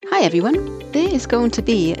Hi everyone, there is going to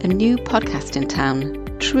be a new podcast in town,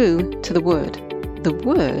 True to the Word. The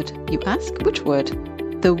Word, you ask? Which word?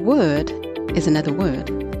 The Word is another word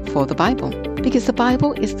for the Bible, because the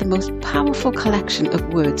Bible is the most powerful collection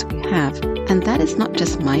of words we have, and that is not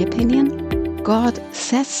just my opinion. God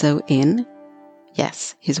says so in,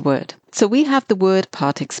 yes, His Word. So we have the Word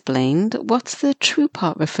part explained. What's the true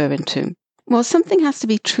part referring to? Well, something has to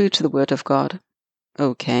be true to the Word of God.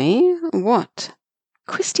 Okay, what?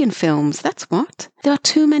 Christian films, that's what. There are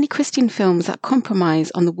too many Christian films that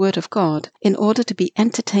compromise on the Word of God in order to be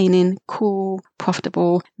entertaining, cool,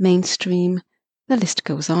 profitable, mainstream. The list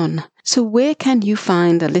goes on. So where can you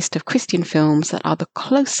find a list of Christian films that are the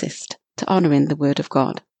closest to honoring the Word of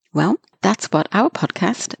God? Well, that's what our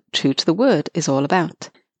podcast, True to the Word, is all about.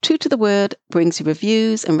 True to the Word brings you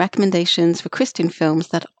reviews and recommendations for Christian films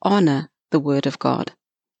that honor the Word of God.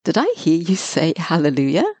 Did I hear you say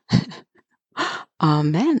hallelujah?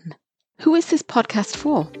 Amen. Who is this podcast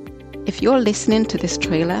for? If you're listening to this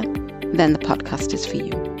trailer, then the podcast is for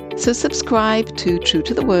you. So subscribe to True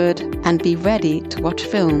to the Word and be ready to watch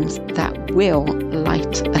films that will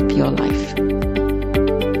light up your life.